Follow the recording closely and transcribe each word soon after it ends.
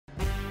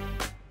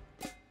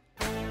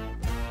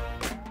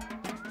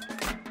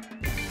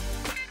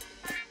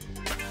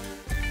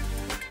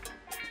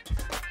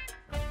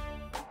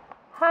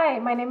Hi,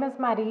 my name is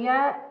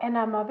Maria and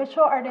I'm a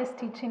visual artist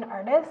teaching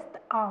artist.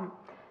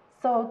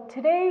 So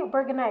today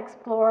we're going to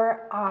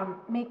explore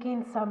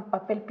making some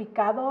Papel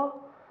Picado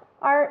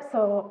art.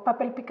 So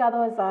Papel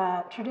Picado is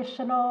a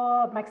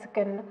traditional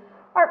Mexican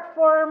art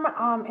form.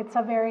 It's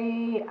a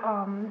very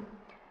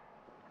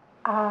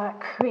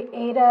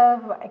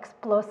creative,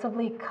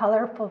 explosively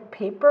colorful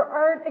paper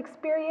art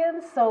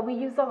experience. So we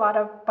use a lot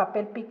of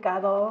Papel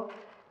Picado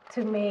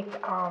to make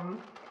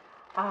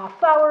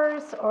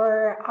flowers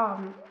or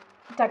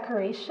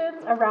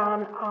decorations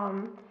around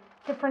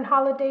different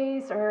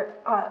holidays or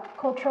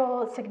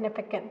cultural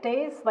significant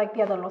days like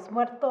Dia de los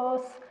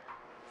Muertos.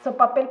 So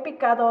Papel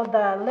Picado,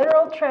 the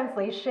literal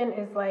translation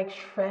is like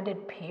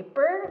shredded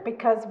paper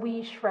because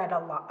we shred a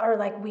lot, or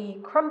like we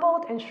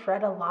crumbled and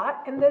shred a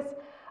lot in this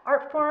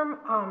art form,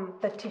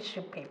 the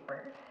tissue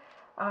paper.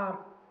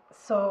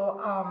 So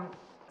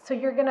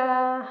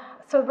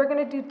we're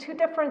gonna do two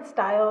different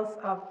styles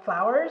of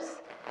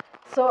flowers.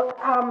 So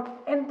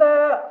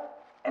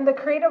in the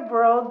creative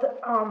world,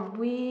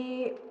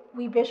 we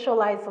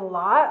visualize a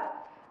lot,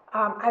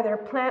 either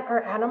plant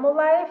or animal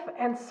life.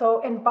 And so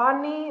in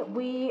botany,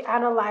 we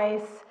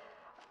analyze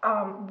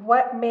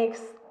what makes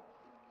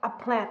a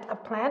plant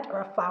or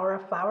a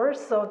flower.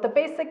 So the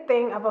basic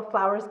thing of a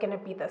flower is going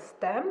to be the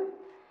stem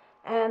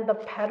and the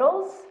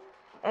petals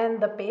and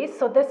the base.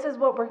 So this is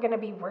what we're going to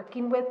be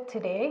working with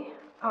today.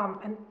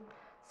 And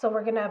so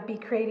we're going to be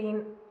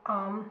creating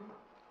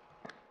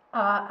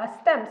a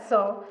stem.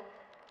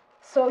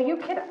 So you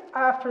can,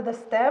 for the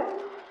stem,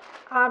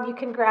 you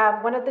can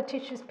grab one of the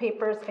tissue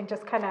papers and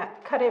just kind of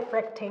cut it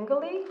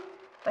rectangly,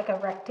 like a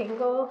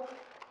rectangle.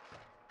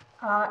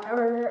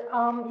 Or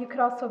you could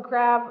also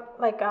grab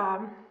like a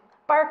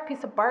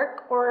piece of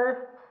bark,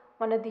 or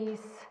one of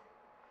these,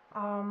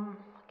 I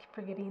keep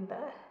forgetting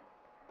the,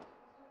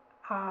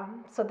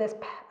 so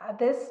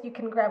this, you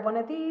can grab one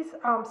of these.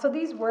 So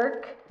these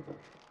work.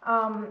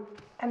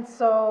 And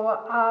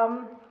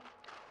so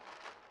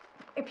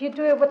if you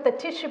do it with the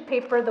tissue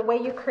paper, the way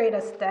you create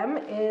a stem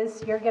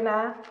is you're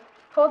gonna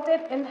fold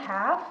it in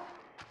half.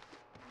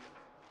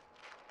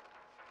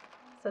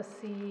 So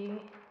see,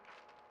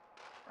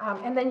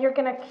 and then you're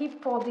gonna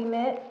keep folding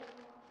it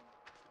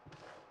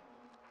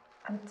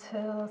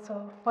until,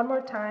 so one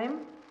more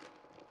time.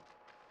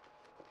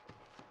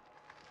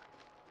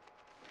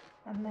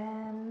 And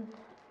then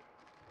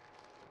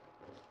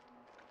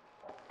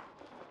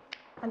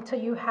until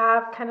you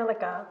have kind of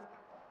like a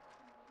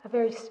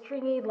very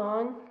stringy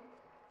long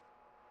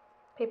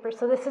paper.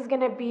 So this is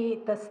going to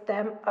be the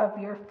stem of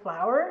your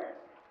flower.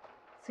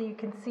 So you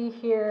can see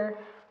here,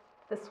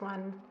 this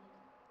one.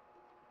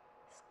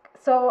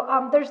 So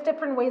there's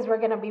different ways we're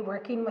going to be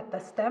working with the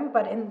stem,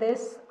 but in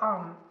this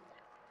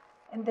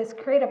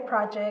creative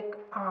project,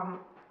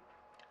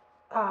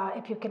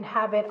 if you can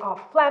have it all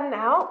flattened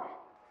out.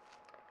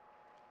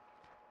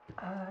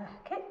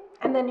 Okay,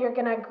 and then you're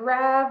going to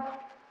grab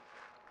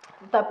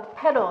the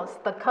petals,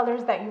 the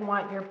colors that you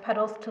want your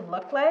petals to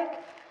look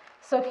like.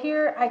 So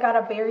here I got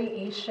a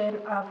variation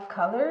of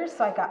colors.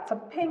 So I got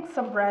some pinks,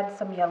 some reds,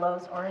 some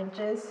yellows,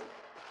 oranges,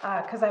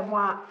 because I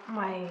want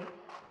my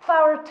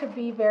flower to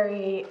be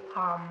very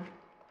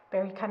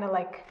kind of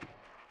like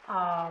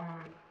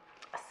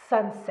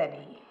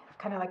sunsetty,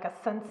 kind of like a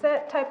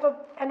sunset type of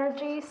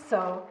energy.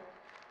 So,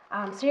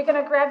 so you're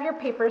gonna grab your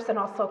papers and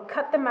also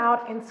cut them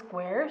out in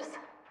squares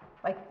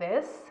like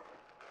this.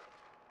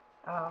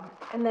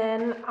 And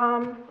then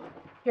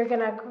you're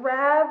gonna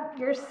grab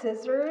your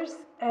scissors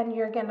and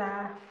you're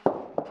gonna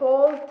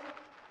fold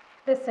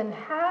this in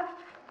half.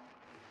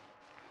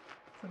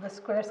 So the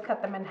squares,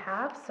 cut them in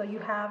half. So you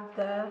have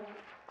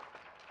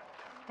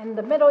in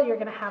the middle, you're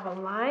gonna have a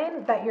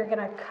line that you're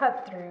gonna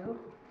cut through.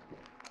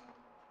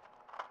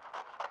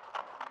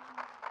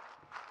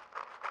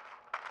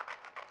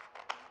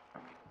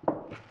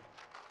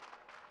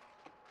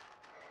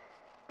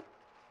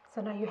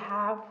 So now you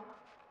have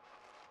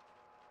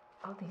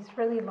all these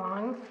really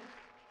long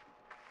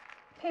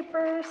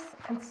papers,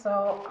 and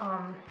so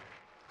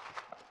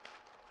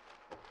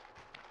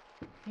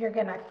you're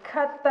gonna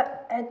cut the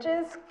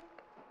edges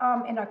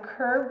in a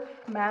curved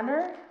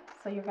manner.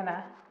 So you're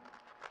gonna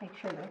make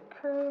sure they're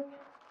curved.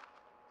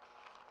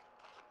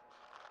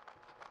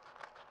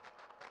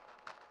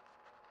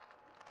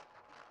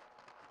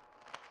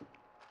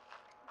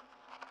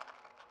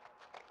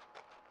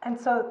 And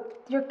so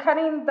you're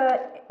cutting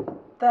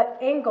the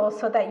angle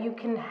so that you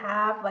can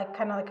have like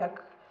kind of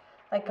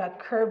like a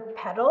curved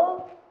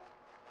petal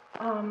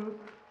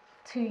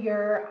to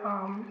your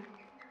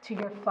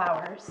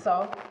flowers.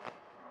 So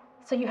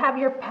you have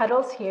your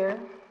petals here.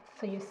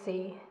 So you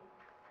see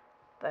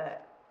the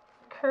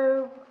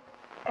curve,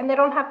 and they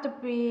don't have to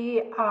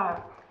be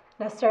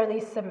necessarily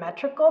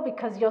symmetrical,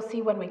 because you'll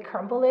see when we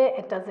crumble it,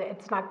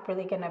 it's not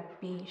really going to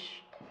be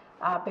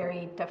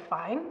very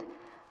defined.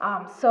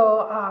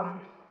 So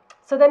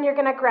then you're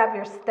going to grab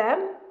your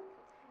stem.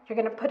 You're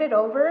going to put it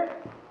over,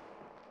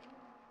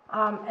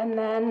 and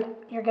then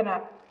you're going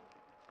to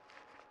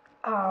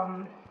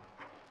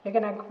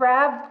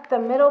grab the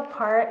middle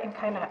part and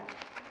kind of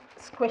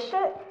squish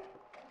it,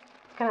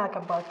 kind of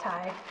like a bow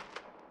tie.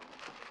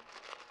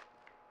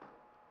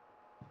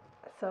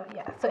 So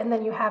yeah, so and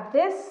then you have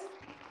this,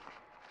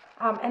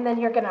 and then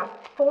you're gonna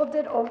fold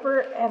it over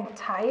and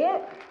tie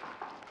it.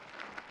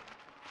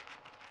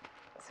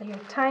 So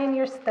you're tying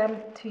your stem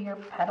to your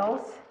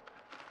petals.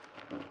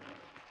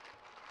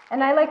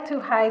 And I like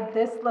to hide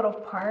this little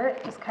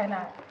part, just kind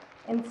of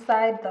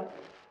inside the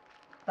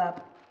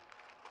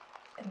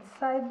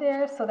inside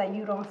there, so that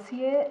you don't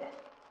see it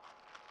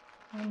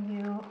when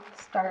you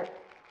start.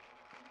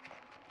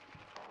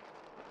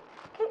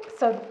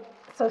 Okay,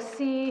 so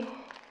see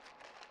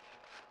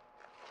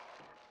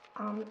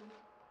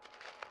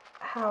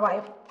how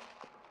I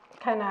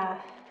kind of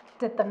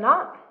did the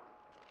knot.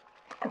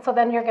 And so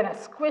then you're gonna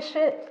squish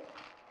it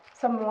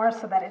some more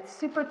so that it's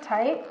super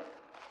tight.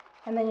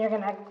 And then you're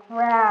gonna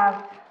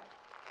grab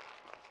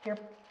your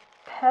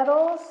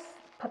petals,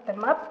 put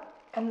them up,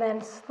 and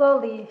then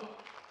slowly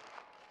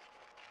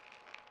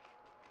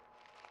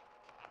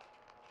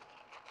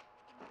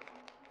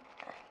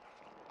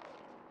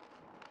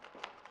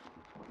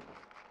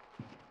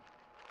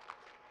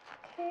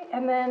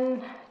and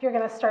then you're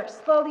gonna start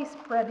slowly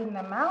spreading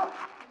them out.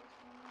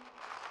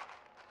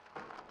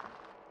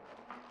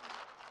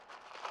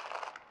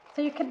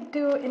 So you could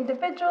do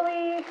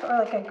individually or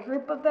like a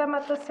group of them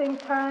at the same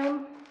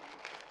time.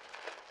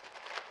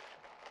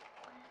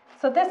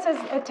 So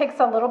it takes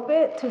a little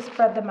bit to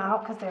spread them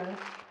out because there's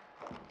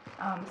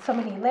so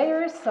many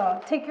layers, so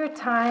take your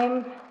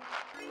time.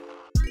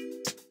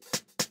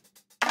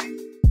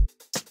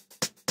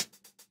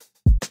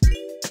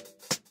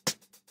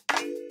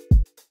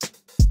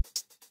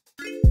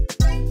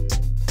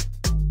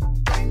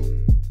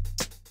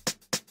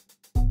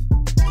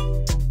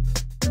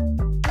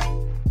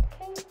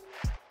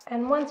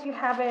 And once you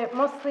have it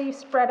mostly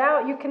spread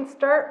out, you can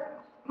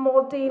start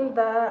molding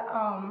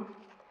the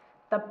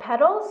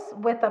petals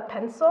with a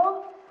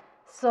pencil.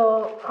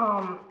 So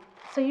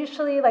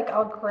usually, like,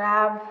 I'll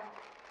grab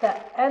the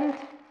end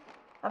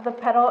of the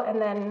petal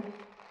and then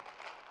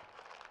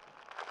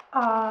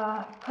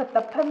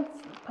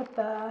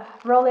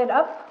roll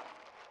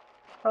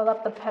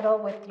up the petal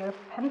with your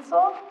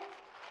pencil,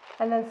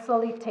 and then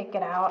slowly take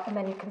it out, and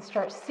then you can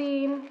start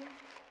seeing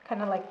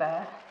kind of like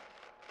the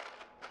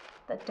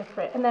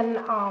different, and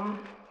then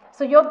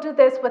so you'll do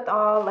this with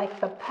all like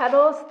the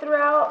petals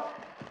throughout.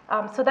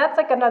 So that's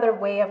like another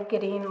way of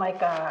getting like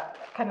a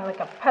kind of like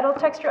a petal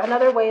texture.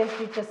 Another way is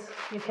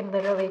you can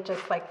literally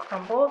just like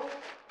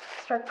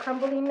start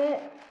crumbling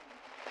it.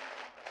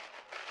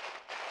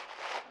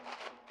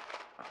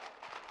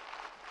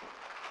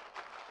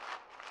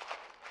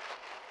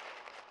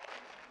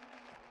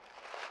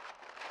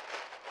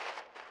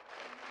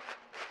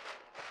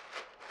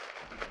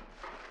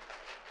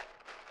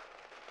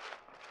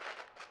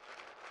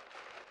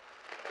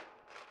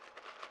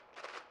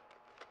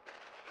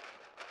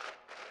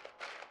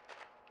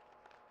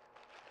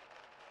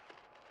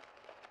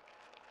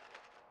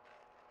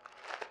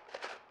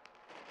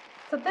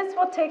 So this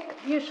will take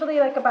usually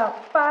like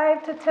about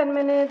 5 to 10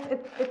 minutes.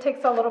 It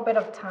takes a little bit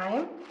of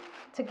time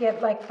to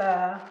get like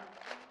the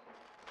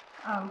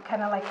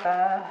kind of like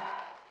the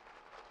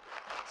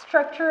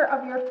structure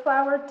of your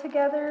flower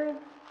together.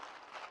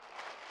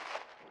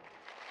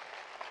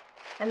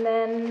 And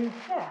then,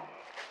 yeah.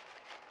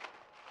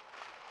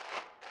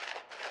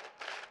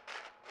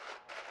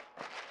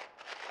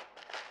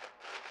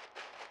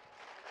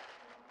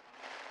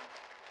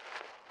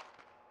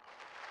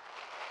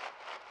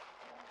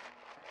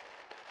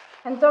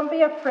 And don't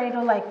be afraid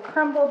to like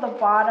crumble the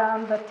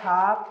bottom, the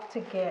top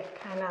to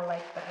get kind of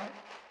like the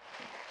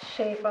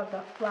shape of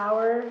the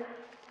flower.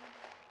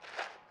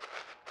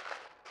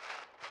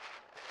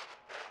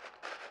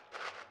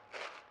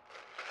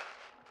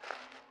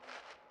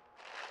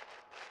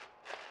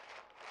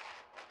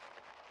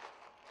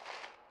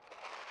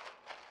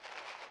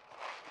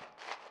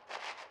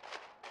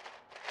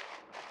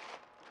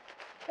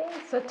 Okay,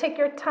 so take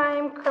your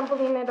time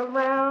crumbling it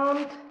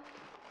around.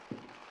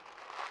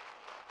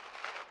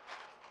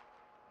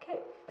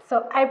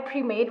 So I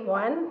pre-made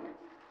one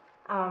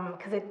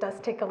because it does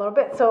take a little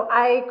bit. So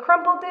I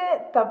crumbled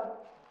it, the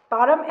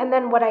bottom, and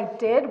then what I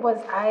did was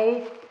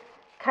I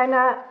kind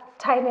of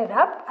tightened it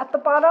up at the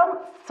bottom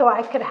so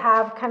I could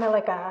have kind of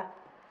like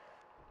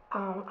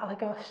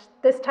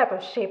this type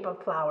of shape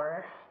of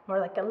flower, more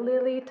like a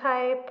lily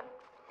type.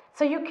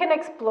 So you can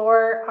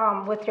explore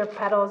with your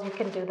petals. You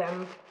can do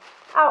them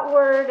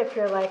outward if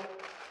you're like,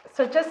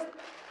 so just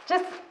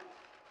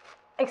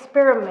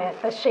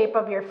experiment the shape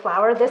of your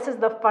flower. This is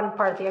the fun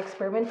part, the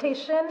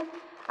experimentation,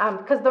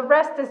 because the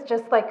rest is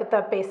just like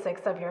the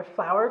basics of your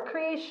flower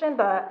creation,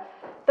 the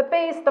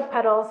base, the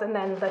petals, and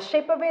then the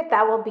shape of it,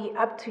 that will be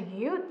up to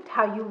you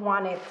how you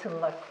want it to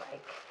look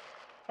like.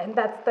 And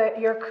that's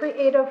your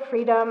creative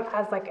freedom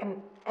as like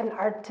an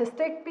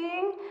artistic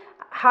being,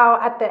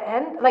 how at the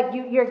end, like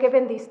you're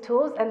given these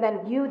tools and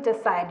then you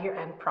decide your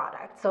end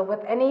product. So with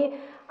any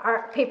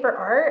paper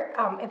art,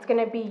 it's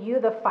gonna be you,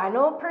 the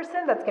final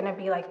person, that's gonna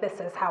be like, this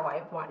is how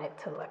I want it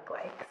to look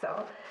like.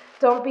 So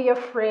don't be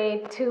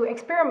afraid to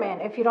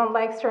experiment. If you don't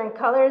like certain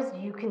colors,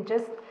 you can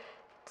just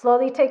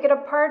slowly take it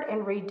apart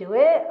and redo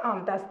it.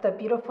 That's the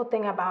beautiful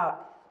thing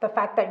about the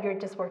fact that you're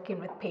just working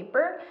with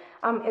paper,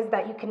 is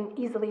that you can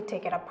easily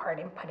take it apart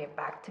and put it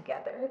back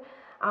together.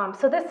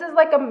 So this is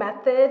like a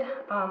method.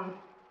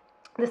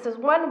 This is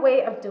one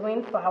way of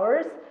doing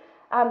flowers.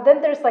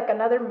 Then there's like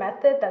another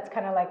method that's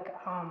kind of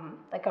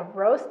like a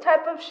rose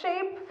type of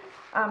shape.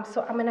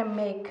 So I'm gonna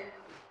make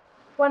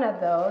one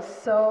of those.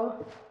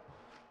 So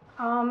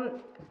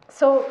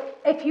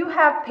if you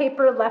have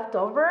paper left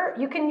over,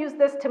 you can use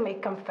this to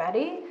make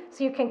confetti.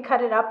 So you can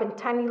cut it up in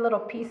tiny little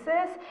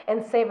pieces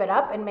and save it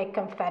up and make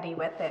confetti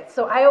with it.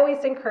 So I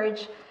always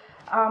encourage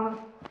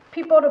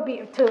people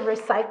to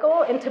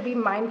recycle and to be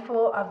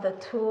mindful of the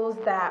tools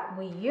that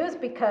we use,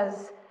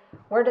 because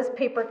where does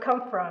paper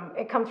come from?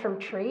 It comes from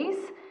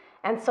trees.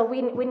 And so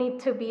we need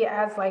to be,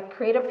 as like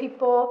creative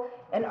people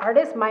and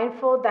artists,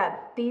 mindful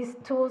that these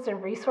tools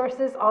and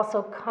resources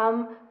also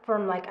come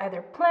from like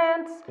either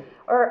plants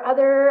or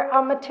other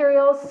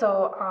materials.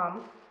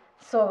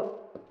 So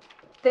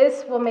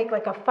this will make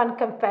like a fun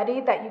confetti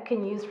that you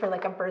can use for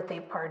like a birthday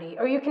party,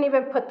 or you can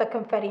even put the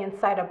confetti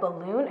inside a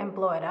balloon and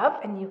blow it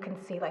up, and you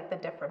can see like the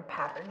different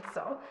patterns.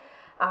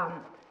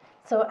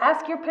 So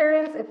ask your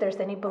parents if there's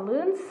any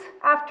balloons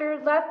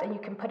after left, and you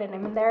can put it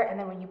in there, and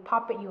then when you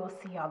pop it, you will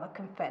see all the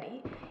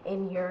confetti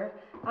in your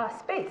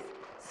space.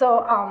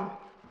 So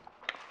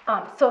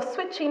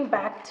switching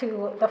back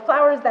to the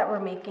flowers that we're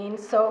making.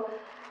 So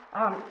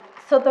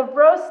the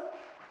rose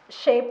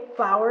shaped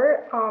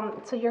flower,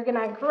 so you're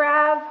gonna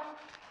grab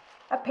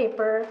a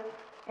paper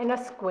in a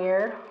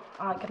square,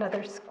 like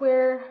another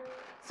square.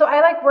 So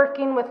I like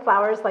working with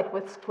flowers like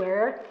with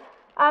square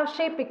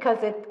shape, because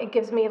it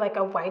gives me like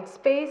a wide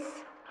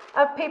space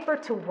of paper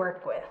to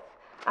work with.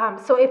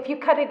 So if you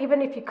cut it,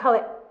 even if you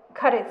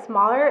cut it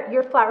smaller,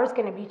 your flower is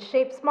going to be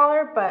shaped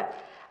smaller, but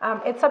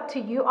it's up to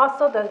you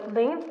also the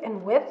length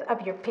and width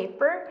of your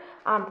paper,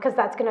 because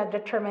that's going to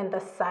determine the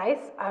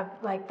size of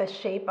like the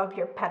shape of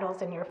your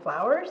petals and your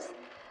flowers.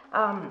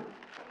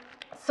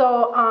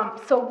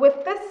 So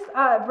with this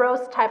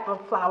rose type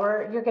of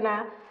flower, you're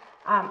gonna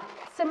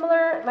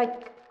similar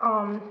like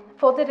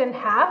fold it in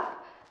half,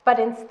 but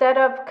instead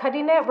of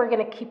cutting it, we're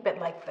gonna keep it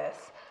like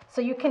this.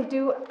 So you can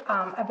do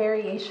a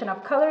variation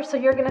of color. So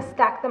you're gonna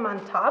stack them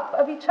on top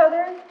of each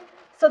other.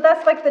 So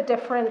that's like the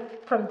difference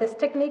from this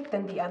technique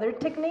than the other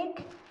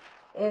technique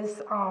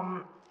is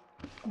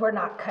we're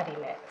not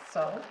cutting it.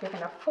 So you're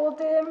gonna fold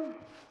them.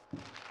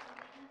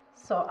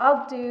 So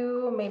I'll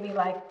do maybe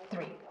like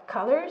 3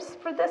 colors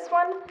for this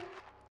one.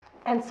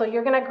 And so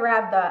you're gonna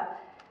grab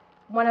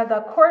one of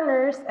the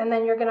corners, and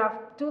then you're gonna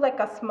do like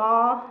a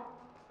small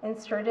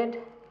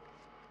inserted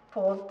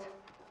fold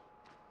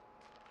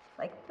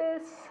like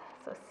this.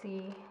 So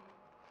see,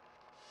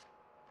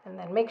 and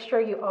then make sure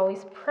you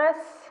always press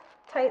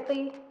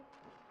tightly.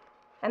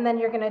 And then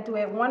you're gonna do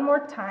it one more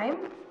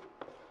time.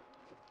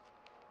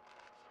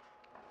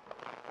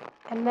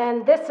 And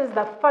then this is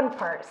the fun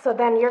part. So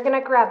then you're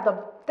gonna grab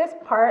this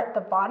part,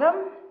 the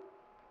bottom,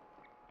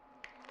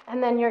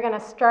 and then you're gonna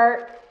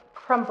start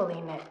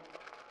crumbling it.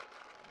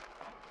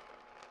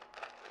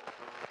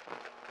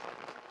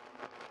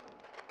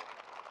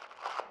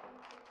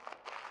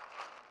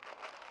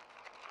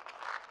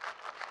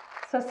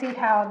 So see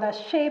how the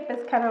shape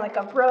is kind of like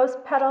a rose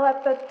petal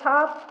at the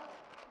top.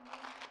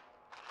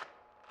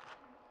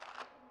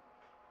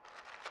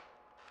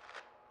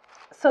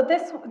 So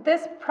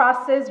this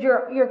process,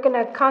 you're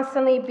gonna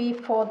constantly be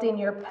folding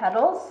your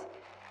petals.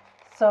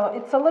 So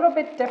it's a little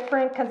bit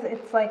different because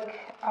it's like,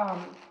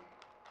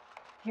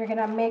 you're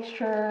gonna make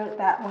sure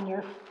that when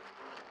you're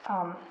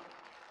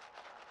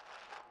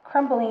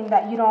crumbling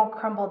that you don't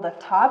crumble the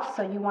top.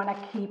 So you wanna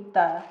keep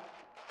the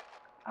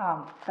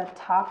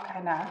top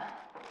kind of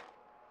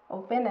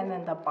open and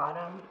then the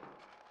bottom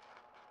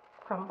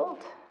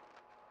crumbled.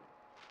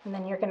 And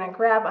then you're gonna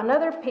grab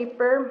another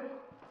paper,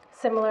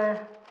 similar,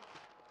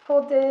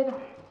 folded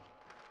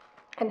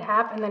in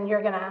half, and then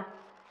you're gonna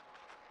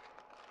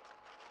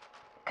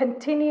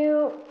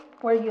continue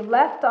where you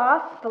left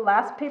off the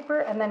last paper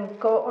and then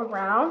go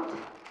around,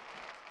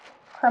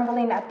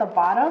 crumbling at the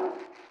bottom.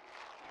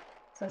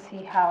 So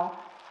see how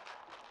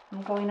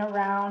I'm going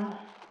around,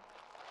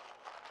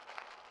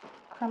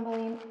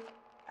 crumbling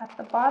at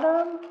the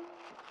bottom,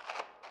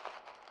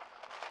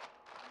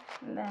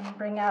 and then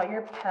bring out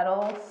your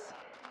petals.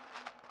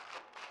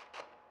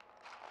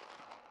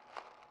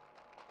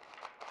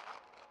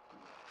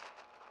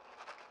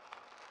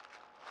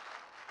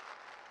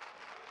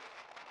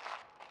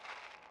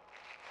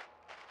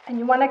 And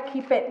you want to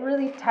keep it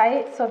really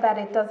tight so that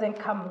it doesn't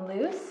come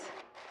loose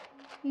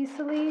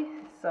easily.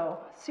 So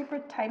super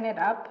tighten it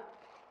up.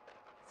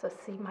 So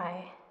see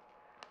my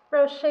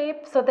rose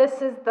shape. So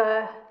this is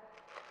the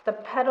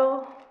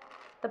petals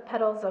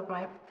of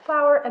my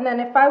flower. And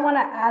then if I want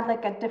to add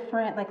like a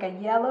different, like a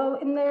yellow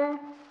in there,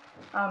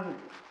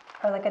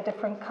 or like a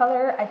different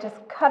color, I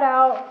just cut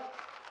out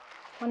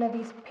one of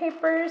these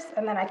papers,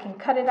 and then I can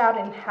cut it out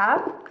in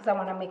half because I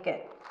want to make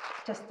it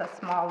just a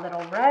small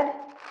little red.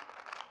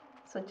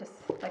 So just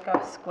like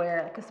a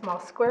square, like a small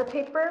square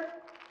paper.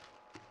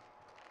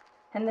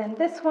 And then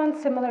this one,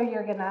 similar,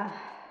 you're gonna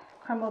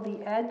crumble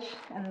the edge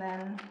and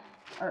then,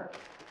 or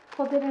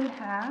fold it in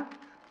half.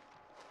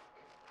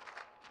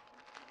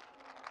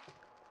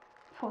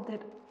 Fold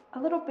it a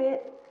little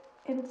bit,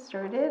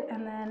 insert it,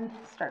 and then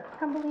start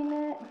crumbling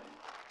it.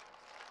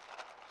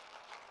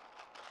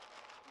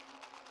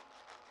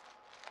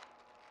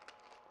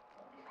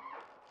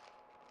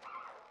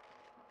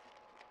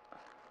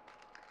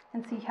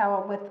 And see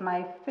how with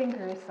my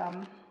fingers,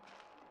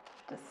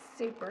 just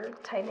super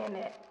tighten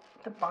it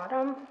at the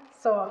bottom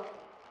so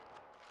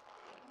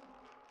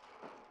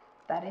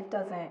that it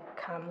doesn't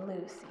come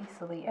loose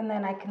easily. And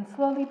then I can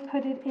slowly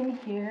put it in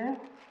here.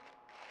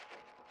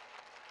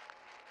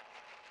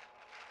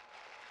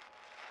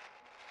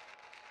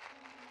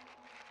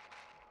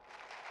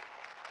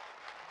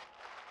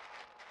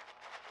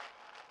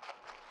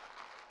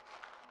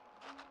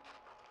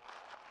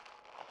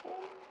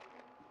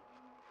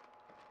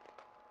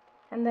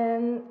 And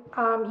then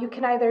you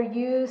can either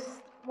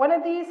use one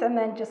of these and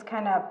then just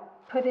kind of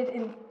put it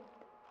in,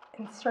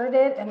 insert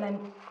it, and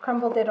then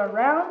crumble it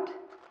around.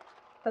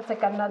 That's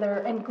like another,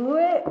 and glue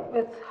it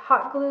with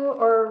hot glue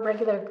or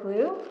regular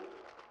glue.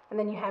 And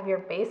then you have your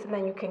base, and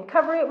then you can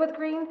cover it with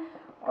green.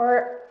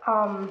 Or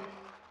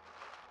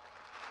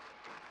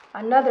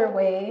another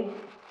way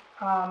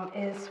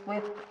is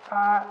with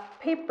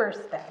paper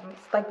stems,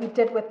 like we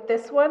did with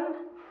this one.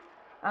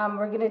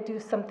 We're gonna do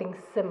something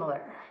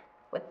similar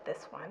with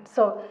this one.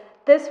 So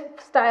this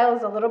style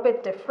is a little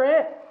bit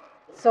different.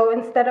 So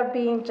instead of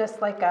being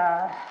just like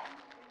a,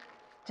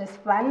 just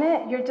flatten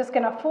it, you're just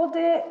gonna fold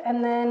it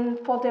and then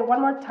fold it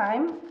one more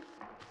time.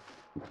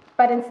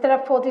 But instead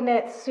of folding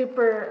it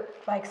super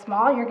like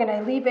small, you're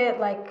gonna leave it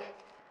like,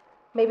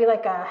 maybe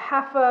like a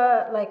half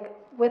a like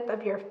width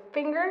of your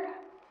finger.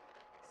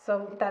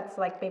 So that's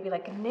like maybe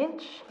like an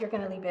inch. You're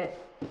gonna leave it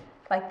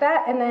like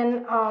that. And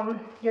then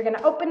you're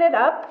gonna open it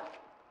up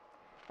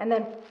and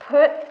then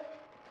put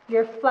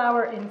your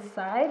flower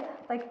inside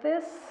like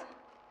this.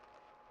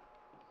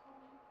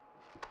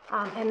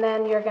 And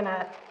then you're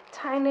gonna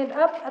tighten it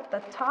up at the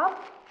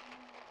top.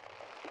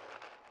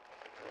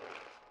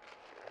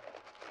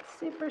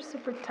 Super,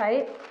 super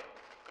tight.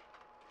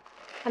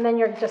 And then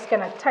you're just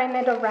gonna tighten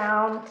it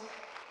around.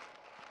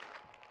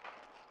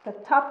 The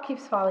top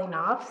keeps falling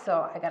off,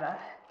 so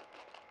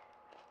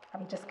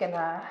I'm just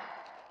gonna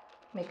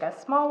make a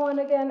small one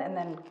again and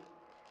then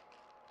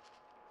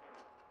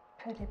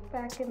put it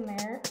back in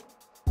there.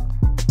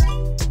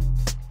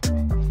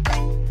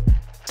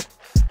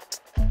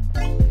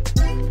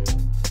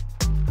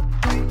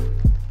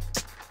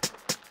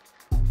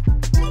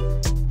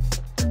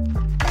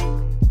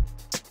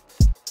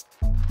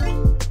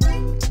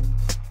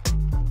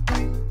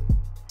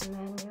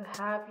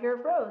 Your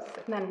rose,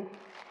 and then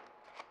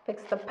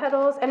fix the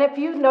petals. And if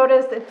you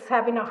notice it's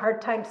having a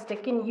hard time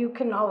sticking, you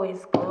can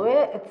always glue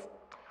it. It's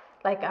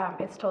like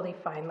it's totally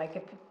fine. Like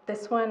if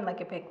this one,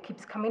 like if it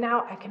keeps coming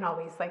out, I can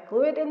always like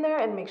glue it in there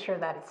and make sure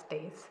that it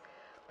stays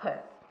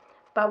put.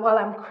 But while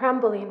I'm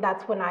crumbling,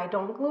 that's when I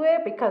don't glue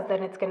it, because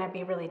then it's gonna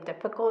be really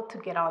difficult to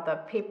get all the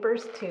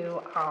papers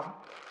to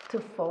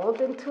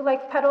fold into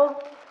like petals.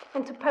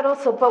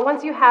 So, but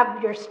once you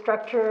have your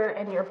structure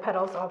and your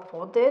petals all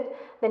folded,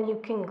 then you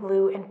can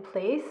glue in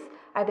place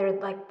either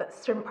like the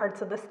certain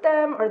parts of the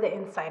stem or the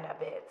inside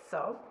of it.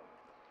 So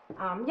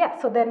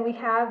yeah, so then we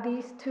have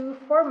these two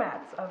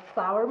formats of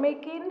flower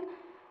making.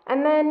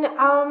 And then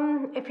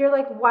if you're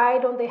like, why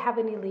don't they have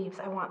any leaves?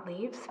 I want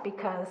leaves,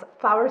 because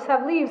flowers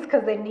have leaves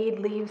because they need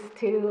leaves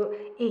to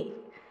eat.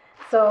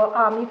 So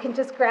you can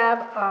just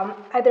grab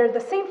either the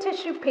same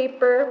tissue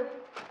paper,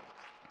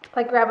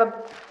 like grab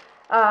a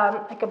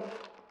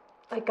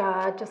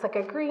just like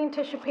a green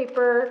tissue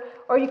paper,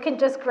 or you can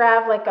just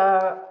grab like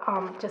a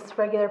just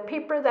regular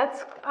paper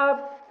that's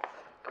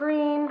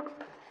green,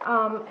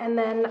 and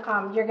then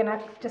you're gonna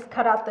just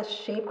cut out the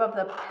shape of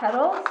the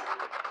petals.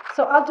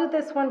 So I'll do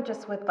this one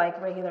just with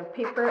like regular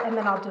paper, and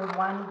then I'll do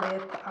one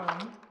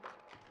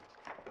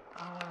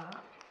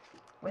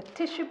with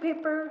tissue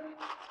paper.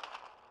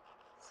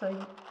 So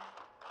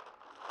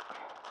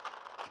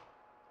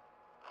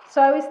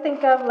I always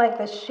think of like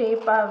the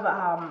shape of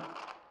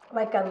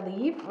like a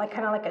leaf, like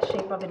kind of like a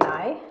shape of an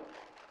eye.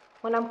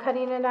 When I'm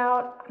cutting it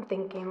out, I'm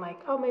thinking like,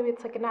 oh, maybe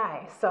it's like an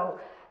eye. So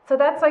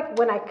that's like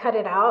when I cut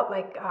it out,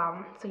 like,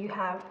 so you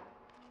have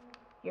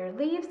your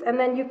leaves, and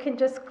then you can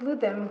just glue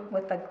them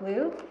with the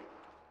glue.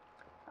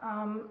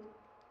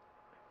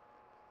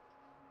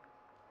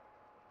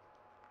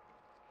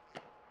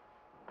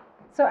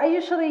 So I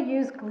usually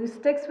use glue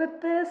sticks with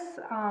this.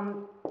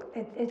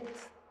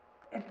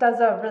 It does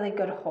a really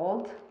good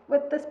hold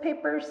with this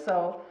paper.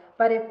 So,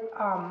 but if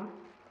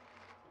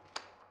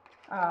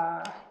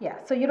yeah,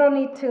 so you don't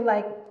need to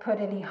like put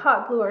any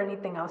hot glue or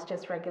anything else,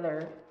 just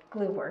regular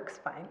glue works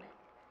fine.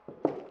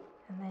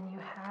 And then you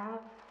have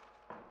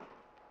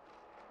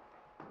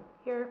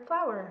your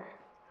flower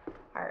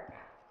art.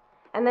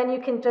 And then you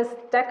can just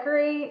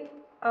decorate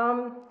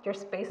your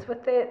space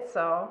with it.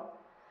 So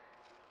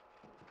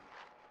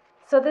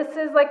this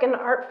is like an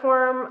art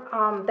form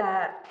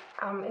that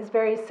is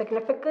very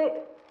significant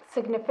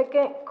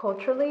significant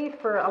culturally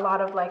for a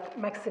lot of like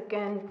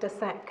Mexican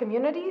descent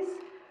communities.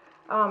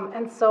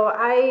 And so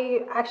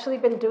I actually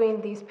been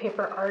doing these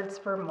paper arts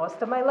for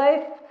most of my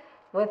life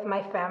with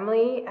my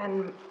family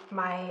and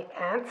my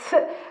aunts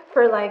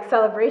for like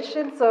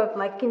celebrations, so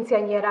like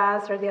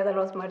quinceañeras or Dia de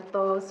los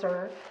Muertos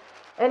or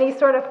any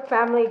sort of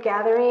family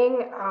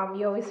gathering.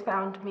 You always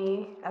found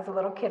me as a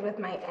little kid with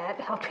my aunt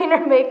helping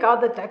her make all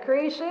the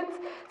decorations.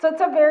 So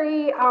it's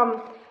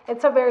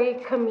a very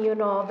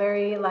communal,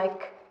 very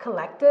like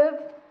collective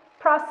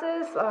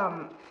process,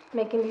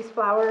 making these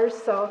flowers.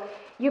 So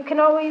you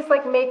can always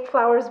like make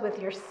flowers with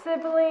your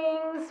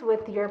siblings,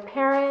 with your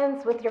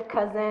parents, with your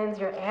cousins,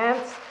 your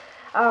aunts.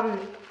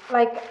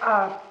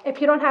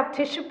 If you don't have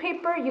tissue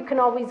paper, you can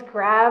always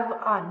grab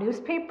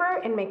newspaper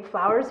and make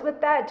flowers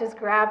with that. Just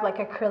grab like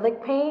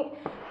acrylic paint,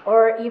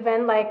 or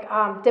even like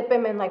dip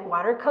them in like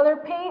watercolor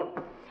paint,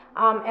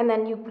 and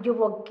then you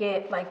will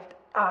get like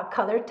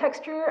color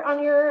texture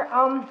on your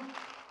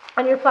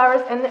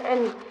flowers.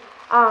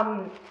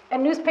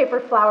 And newspaper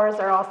flowers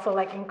are also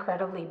like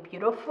incredibly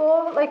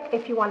beautiful. Like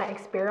if you want to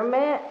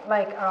experiment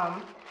like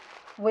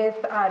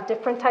with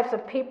different types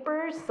of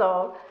papers,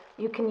 so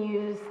you can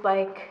use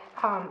like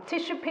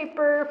tissue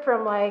paper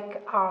from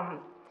like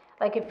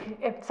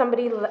if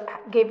somebody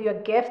gave you a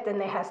gift and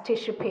it has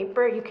tissue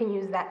paper, you can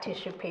use that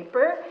tissue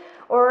paper.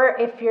 Or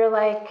if you're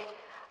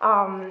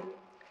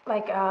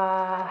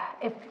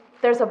if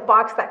there's a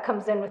box that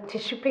comes in with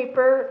tissue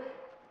paper,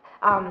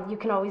 you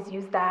can always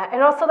use that.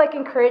 And also like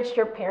encourage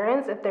your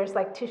parents, if there's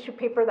like tissue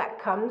paper that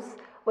comes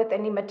with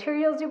any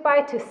materials you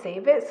buy, to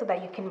save it so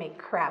that you can make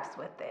crafts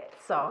with it.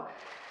 So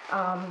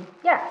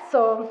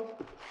so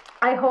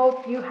I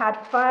hope you had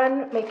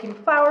fun making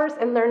flowers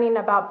and learning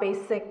about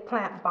basic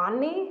plant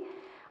botany.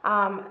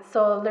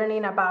 So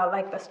learning about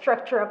like the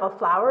structure of a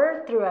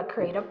flower through a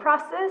creative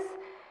process.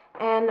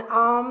 And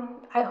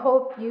I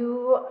hope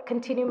you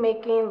continue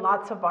making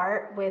lots of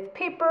art with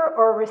paper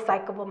or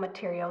recyclable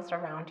materials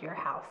around your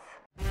house.